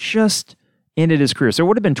that had just ended his career. So it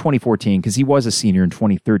would have been 2014 because he was a senior in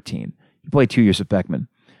 2013. He played 2 years with Beckman.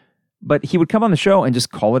 But he would come on the show and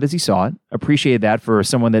just call it as he saw it. Appreciated that for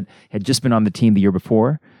someone that had just been on the team the year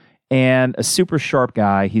before. And a super sharp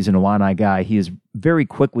guy. He's an Illini guy. He has very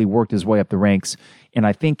quickly worked his way up the ranks. And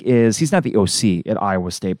I think he's not the OC at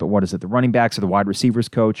Iowa State, but what is it? The running backs or the wide receivers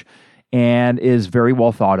coach. And is very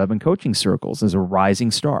well thought of in coaching circles as a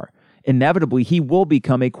rising star. Inevitably, he will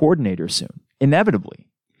become a coordinator soon. Inevitably.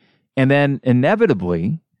 And then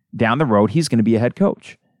inevitably, down the road, he's going to be a head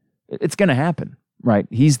coach. It's going to happen, right?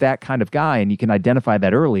 He's that kind of guy, and you can identify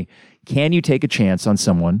that early. Can you take a chance on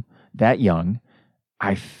someone that young?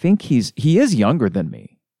 I think he is younger than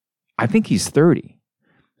me. I think he's 30.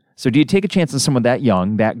 So do you take a chance on someone that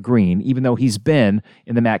young, that green, even though he's been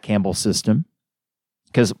in the Matt Campbell system?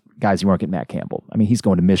 Because, guys, you aren't getting Matt Campbell. I mean, he's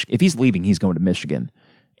going to Michigan. If he's leaving, he's going to Michigan.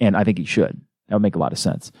 And I think he should. That would make a lot of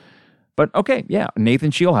sense. But okay, yeah,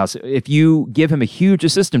 Nathan Shieldhouse. If you give him a huge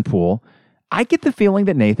assistant pool, I get the feeling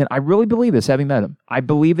that Nathan, I really believe this, having met him, I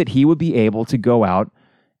believe that he would be able to go out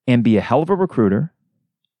and be a hell of a recruiter.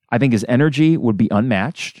 I think his energy would be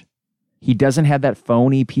unmatched. He doesn't have that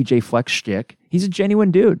phony PJ Fleck shtick. He's a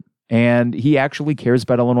genuine dude, and he actually cares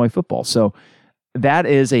about Illinois football. So that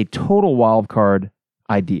is a total wild card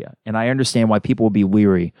idea, and I understand why people will be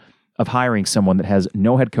leery of hiring someone that has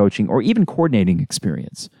no head coaching or even coordinating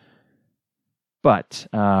experience. But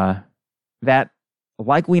that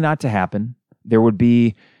likely not to happen. There would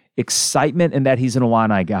be excitement in that he's an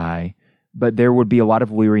Illini guy, but there would be a lot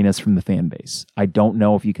of weariness from the fan base. I don't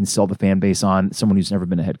know if you can sell the fan base on someone who's never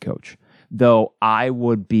been a head coach, though I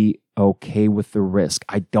would be okay with the risk.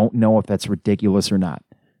 I don't know if that's ridiculous or not.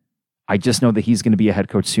 I just know that he's going to be a head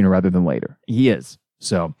coach sooner rather than later. He is.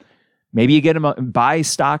 So maybe you get him, buy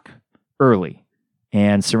stock early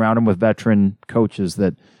and surround him with veteran coaches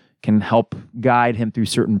that can help guide him through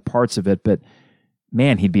certain parts of it. But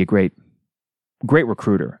man, he'd be a great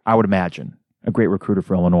recruiter, I would imagine. A great recruiter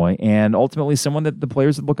for Illinois, and ultimately someone that the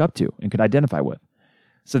players would look up to and could identify with.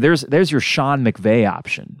 So there's your Sean McVay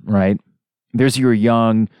option, right? There's your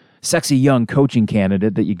young, sexy young coaching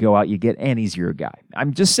candidate that you go out, you get, and he's your guy.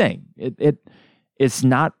 I'm just saying, it's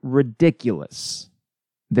not ridiculous.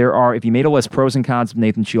 There are, if you made a list, pros and cons of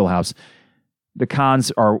Nathan Shieldhouse, the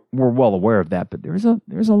cons we're well aware of that, but there's a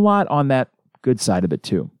lot on that good side of it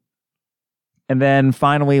too. And then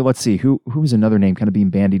finally, let's see, who's another name kind of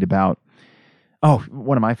being bandied about? Oh,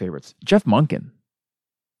 one of my favorites, Jeff Monken.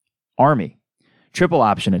 Army, triple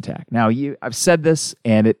option attack. Now, I've said this,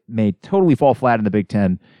 and it may totally fall flat in the Big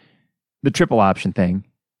Ten, the triple option thing,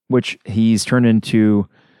 which he's turned into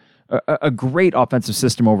a great offensive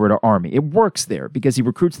system over at Army. It works there because he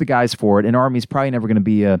recruits the guys for it, and Army's probably never going to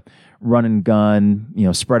be a run and gun,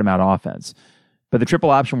 spread them out offense. But the triple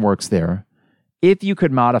option works there. If you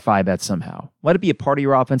could modify that somehow, let it be a part of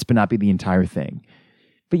your offense, but not be the entire thing.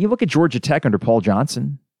 But you look at Georgia Tech under Paul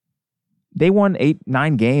Johnson. They won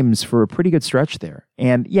 8-9 games for a pretty good stretch there.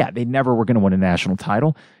 And yeah, they never were going to win a national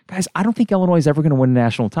title. Guys, I don't think Illinois is ever going to win a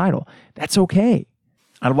national title. That's okay.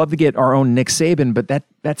 I'd love to get our own Nick Saban, but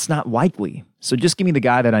that's not likely. So just give me the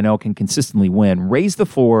guy that I know can consistently win, raise the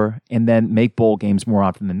floor, and then make bowl games more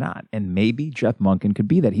often than not. And maybe Jeff Monken could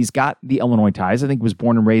be that. He's got the Illinois ties. I think he was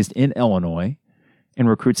born and raised in Illinois and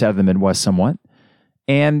recruits out of the Midwest somewhat.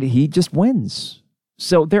 And he just wins.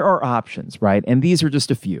 So there are options, right? And these are just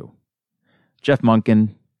a few. Jeff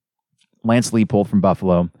Monken, Lance Leipold from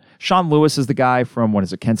Buffalo. Sean Lewis is the guy from,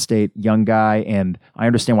 Kent State, young guy, and I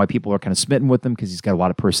understand why people are kind of smitten with him because he's got a lot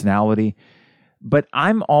of personality. But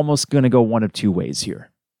I'm almost going to go one of two ways here.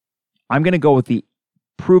 I'm going to go with the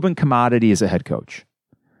proven commodity as a head coach.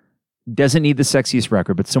 Doesn't need the sexiest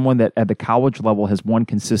record, but someone that at the college level has won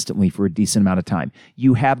consistently for a decent amount of time.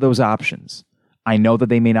 You have those options. I know that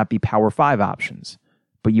they may not be Power 5 options,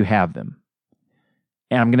 but you have them.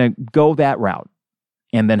 And I'm going to go that route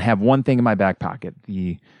and then have one thing in my back pocket,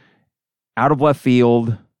 the out of left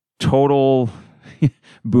field, total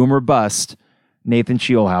boomer bust, Nathan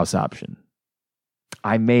Scheelhaus option.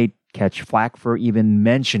 I may catch flack for even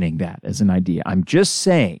mentioning that as an idea. I'm just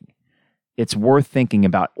saying it's worth thinking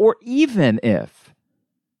about. Or even if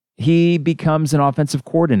he becomes an offensive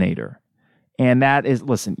coordinator. And that is,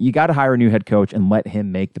 listen, you got to hire a new head coach and let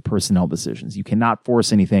him make the personnel decisions. You cannot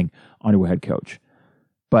force anything onto a head coach.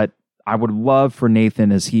 But I would love for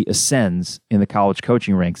Nathan, as he ascends in the college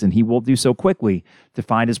coaching ranks, and he will do so quickly, to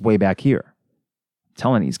find his way back here. I'm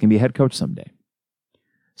telling you, he's going to be a head coach someday.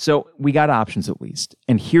 So we got options at least.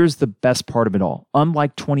 And here's the best part of it all.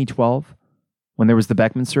 Unlike 2012, when there was the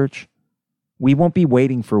Beckman search, we won't be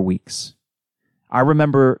waiting for weeks. I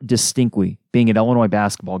remember distinctly being at Illinois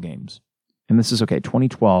basketball games. And this is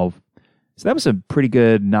 2012. So that was a pretty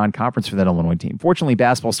good non-conference for that Illinois team. Fortunately,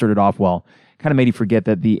 basketball started off well. Kind of made you forget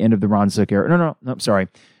that the end of the Ron Zook era. No, sorry.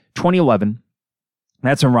 2011.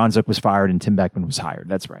 That's when Ron Zook was fired and Tim Beckman was hired.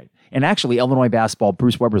 That's right. And actually, Illinois basketball,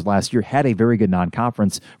 Bruce Weber's last year, had a very good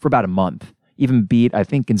non-conference for about a month. Even beat, I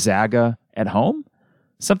think, Gonzaga at home?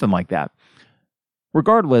 Something like that.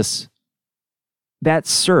 Regardless, that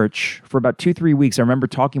search for about 2-3 weeks, I remember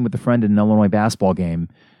talking with a friend at an Illinois basketball game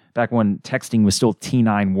back when texting was still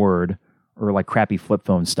T9 word or like crappy flip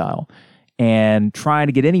phone style, and trying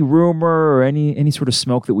to get any rumor or any sort of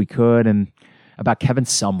smoke that we could, and about Kevin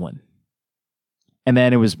Sumlin. And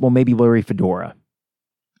then it was, maybe Larry Fedora.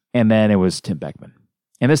 And then it was Tim Beckman.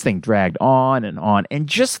 And this thing dragged on. And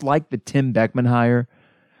just like the Tim Beckman hire,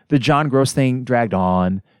 the John Gross thing dragged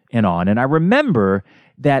on. And I remember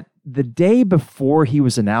that the day before he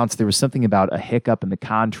was announced, there was something about a hiccup in the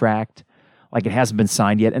contract. Like it hasn't been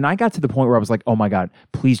signed yet. And I got to the point where I was like, oh my God,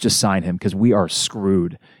 please just sign him, because we are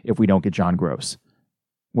screwed if we don't get John Gross.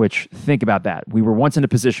 Which, think about that. We were once in a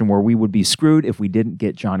position where we would be screwed if we didn't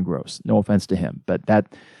get John Gross. No offense to him, but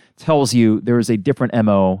that tells you there is a different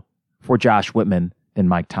MO for Josh Whitman than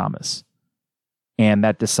Mike Thomas. And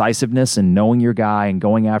that decisiveness and knowing your guy and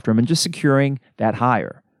going after him and just securing that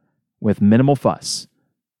hire with minimal fuss,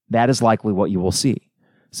 that is likely what you will see.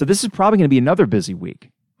 So this is probably going to be another busy week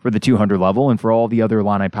for the 200 level and for all the other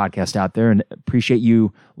Illini podcasts out there, and appreciate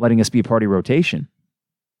you letting us be a part of rotation.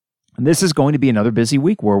 And this is going to be another busy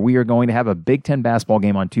week where we are going to have a Big Ten basketball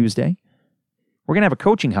game on Tuesday. We're going to have a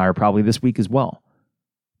coaching hire probably this week as well.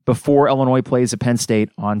 Before Illinois plays at Penn State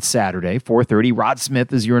on Saturday, 4:30. Rod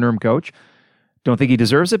Smith is your interim coach. Don't think he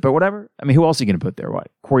deserves it, but whatever. I mean, who else are you going to put there? What?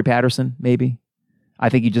 Corey Patterson, maybe? I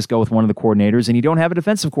think you just go with one of the coordinators, and you don't have a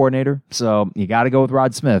defensive coordinator, so you got to go with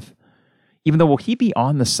Rod Smith. Even though, will he be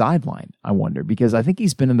on the sideline, I wonder, because I think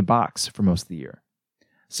he's been in the box for most of the year.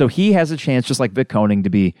 So he has a chance, just like Vic Koenig, to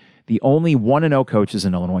be the only 1-0 coaches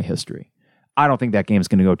in Illinois history. I don't think that game is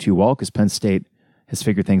going to go too well because Penn State has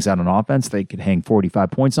figured things out on offense. They could hang 45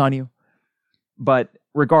 points on you. But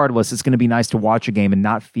regardless, it's going to be nice to watch a game and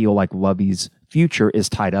not feel like Lovie's future is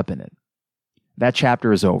tied up in it. That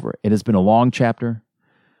chapter is over. It has been a long chapter,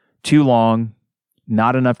 too long,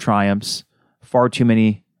 not enough triumphs, far too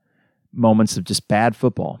many moments of just bad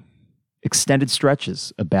football, extended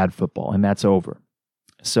stretches of bad football, and that's over.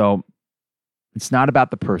 So it's not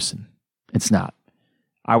about the person. It's not.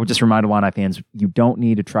 I would just remind Illini fans, you don't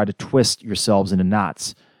need to try to twist yourselves into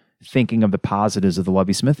knots thinking of the positives of the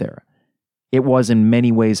Lovie Smith era. It was in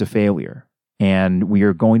many ways a failure, and we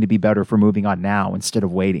are going to be better for moving on now instead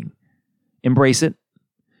of waiting. Embrace it.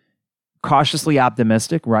 Cautiously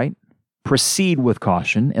optimistic, right? Proceed with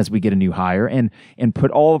caution as we get a new hire, and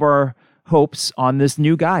put all of our hopes on this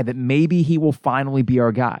new guy, that maybe he will finally be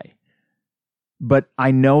our guy. But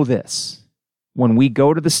I know this. When we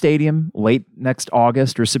go to the stadium late next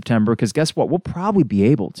August or September, because guess what? We'll probably be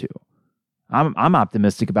able to. I'm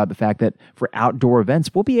optimistic about the fact that for outdoor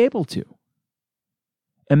events, we'll be able to.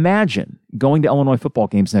 Imagine going to Illinois football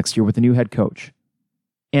games next year with a new head coach.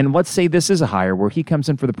 And let's say this is a hire where he comes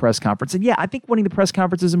in for the press conference. And yeah, I think winning the press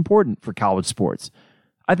conference is important for college sports.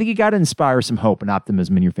 I think you got to inspire some hope and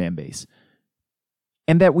optimism in your fan base.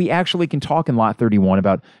 And that we actually can talk in Lot 31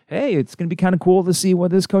 about, hey, it's going to be kind of cool to see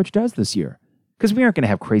what this coach does this year. Because we aren't going to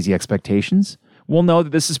have crazy expectations. we'll know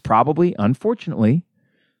that this is probably, unfortunately,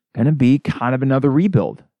 going to be kind of another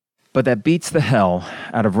rebuild. But that beats the hell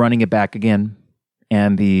out of running it back again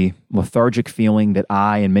and the lethargic feeling that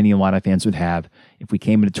I and many Illini fans would have if we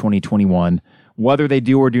came into 2021. Whether they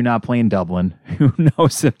do or do not play in Dublin, who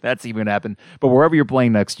knows if that's even going to happen. But wherever you're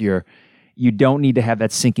playing next year, you don't need to have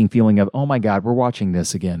that sinking feeling of, oh my God, we're watching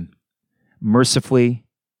this again. Mercifully,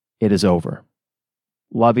 it is over.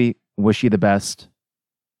 Lovie, wish you the best.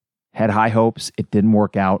 Had high hopes. It didn't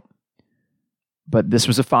work out. But this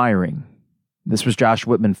was a firing. This was Josh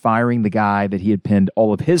Whitman firing the guy that he had pinned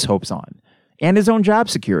all of his hopes on and his own job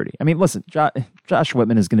security. I mean, listen, Josh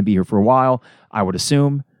Whitman is going to be here for a while, I would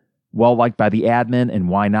assume. Well-liked by the admin, and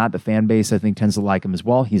why not? The fan base, I think, tends to like him as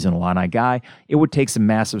well. He's an Illini guy. It would take some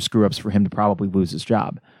massive screw-ups for him to probably lose his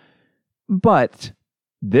job. But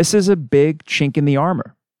this is a big chink in the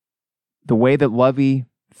armor. The way that Lovie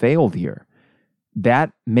failed here,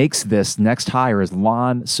 that makes this next hire, as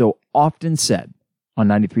Lon so often said on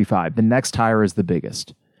 93.5, the next hire is the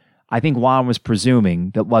biggest. I think Lon was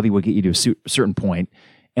presuming that Lovie would get you to a certain point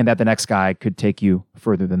and that the next guy could take you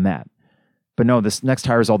further than that. But no, this next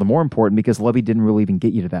hire is all the more important because Lovie didn't really even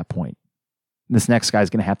get you to that point. This next guy is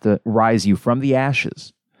going to have to rise you from the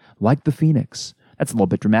ashes, like the Phoenix. That's a little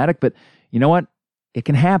bit dramatic, but you know what? It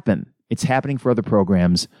can happen. It's happening for other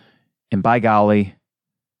programs. And by golly,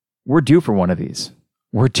 we're due for one of these.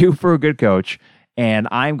 We're due for a good coach. And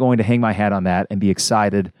I'm going to hang my hat on that and be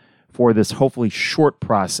excited for this hopefully short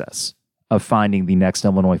process of finding the next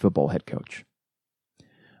Illinois football head coach.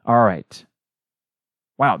 All right.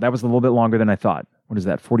 Wow, that was a little bit longer than I thought. What is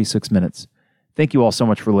that, 46 minutes? Thank you all so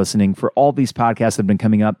much for listening. For all these podcasts that have been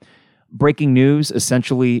coming up, breaking news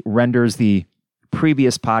essentially renders the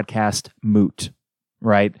previous podcast moot,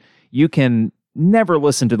 right? You can never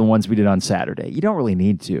listen to the ones we did on Saturday. You don't really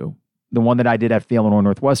need to. The one that I did after the Illinois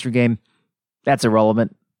Northwestern game, that's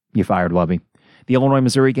irrelevant. You fired Lovie. The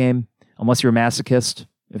Illinois-Missouri game, unless you're a masochist,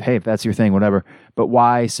 if that's your thing, whatever. But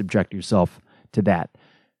why subject yourself to that?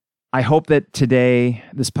 I hope that today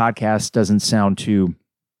this podcast doesn't sound too,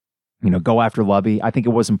 go after Lovie. I think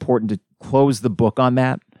it was important to close the book on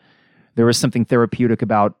that. There is something therapeutic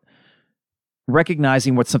about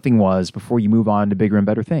recognizing what something was before you move on to bigger and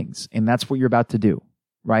better things. And that's what you're about to do,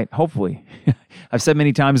 right? Hopefully. I've said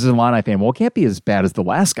many times as an Illini fan, well, it can't be as bad as the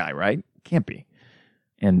last guy, right? It can't be.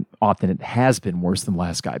 And often it has been worse than the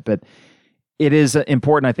last guy. But it is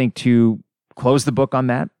important, I think, to close the book on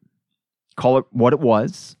that, call it what it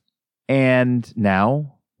was. And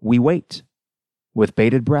now we wait with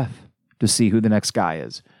bated breath to see who the next guy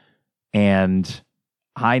is. And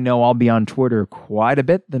I know I'll be on Twitter quite a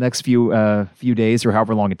bit the next few days or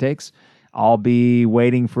however long it takes. I'll be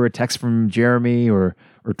waiting for a text from Jeremy or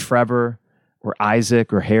Trevor or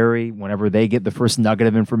Isaac or Harry whenever they get the first nugget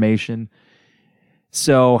of information.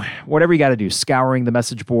 So whatever you got to do, scouring the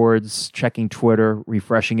message boards, checking Twitter,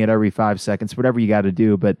 refreshing it every 5 seconds, whatever you got to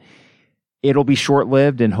do. But it'll be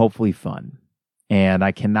short-lived and hopefully fun. And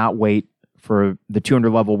I cannot wait for the 200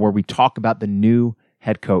 level where we talk about the new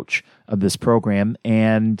head coach of this program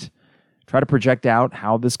and try to project out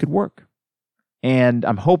how this could work. And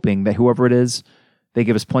I'm hoping that whoever it is, they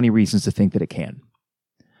give us plenty of reasons to think that it can.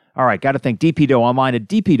 All right, got to thank DPDO online at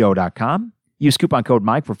dpdo.com. Use coupon code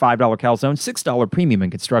Mike for $5 calzone, $6 premium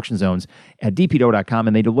and construction zones at dpdo.com,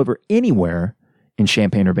 and they deliver anywhere in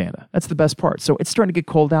Champaign-Urbana. That's the best part. So it's starting to get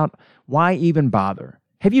cold out. Why even bother?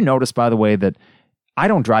 Have you noticed, by the way, that I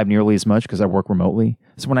don't drive nearly as much because I work remotely?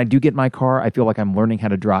 So when I do get in my car, I feel like I'm learning how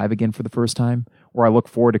to drive again for the first time, or I look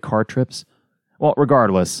forward to car trips. Well,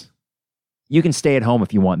 regardless, you can stay at home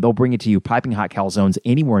if you want. They'll bring it to you, piping hot calzones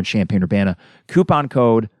anywhere in Champaign-Urbana. Coupon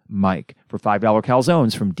code Mike for $5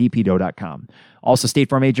 calzones from dpdo.com. Also, State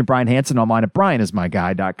Farm agent Brian Hansen online at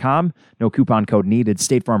brianismyguy.com. No coupon code needed.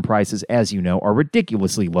 State Farm prices, as you know, are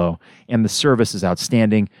ridiculously low, and the service is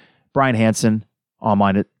outstanding. Brian Hansen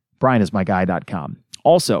online at brianismyguy.com.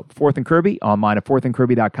 Also, Fourth and Kirby online at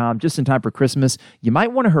fourthandkirby.com. Just in time for Christmas. You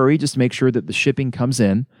might want to hurry just to make sure that the shipping comes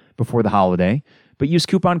in before the holiday. But use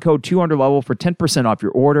coupon code 200level for 10% off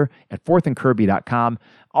your order at fourthandkirby.com.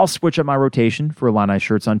 I'll switch up my rotation for Illini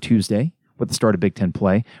shirts on Tuesday with the start of Big Ten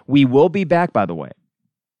play. We will be back, by the way,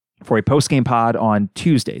 for a post-game pod on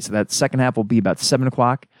Tuesday. So that second half will be about 7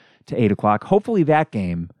 o'clock to 8 o'clock. Hopefully that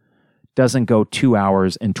game doesn't go 2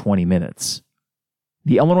 hours and 20 minutes.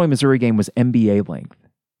 The Illinois-Missouri game was NBA length.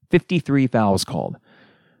 53 fouls called.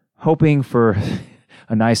 Hoping for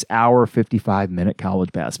a nice hour, 55-minute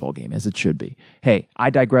college basketball game, as it should be. Hey, I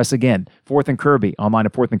digress again. Fourth and Kirby, online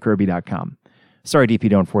at fourthandkirby.com. Sorry,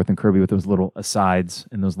 DPDO and Fourth and Kirby with those little asides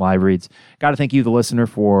and those live reads. Got to thank you, the listener,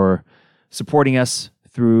 for supporting us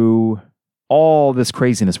through all this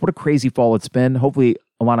craziness. What a crazy fall it's been. Hopefully,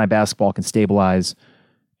 Illini basketball can stabilize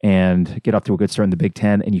and get off to a good start in the Big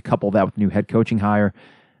Ten, and you couple that with new head coaching hire,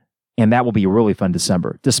 and that will be a really fun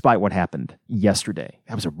December, despite what happened yesterday.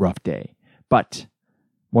 That was a rough day. But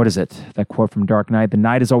what is it? That quote from Dark Knight, the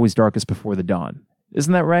night is always darkest before the dawn.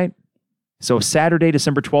 Isn't that right? So Saturday,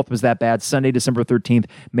 December 12th was that bad. Sunday, December 13th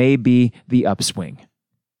may be the upswing.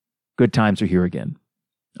 Good times are here again.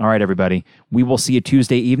 All right, everybody. We will see you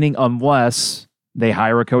Tuesday evening unless they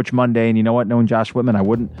hire a coach Monday. And you know what? Knowing Josh Whitman, I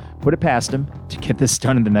wouldn't put it past him to get this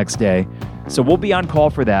done in the next day. So we'll be on call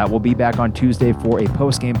for that. We'll be back on Tuesday for a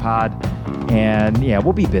post-game pod. And yeah,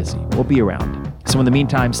 we'll be busy. We'll be around. So in the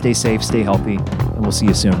meantime, stay safe, stay healthy, and we'll see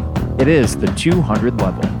you soon. It is the 200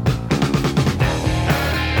 level.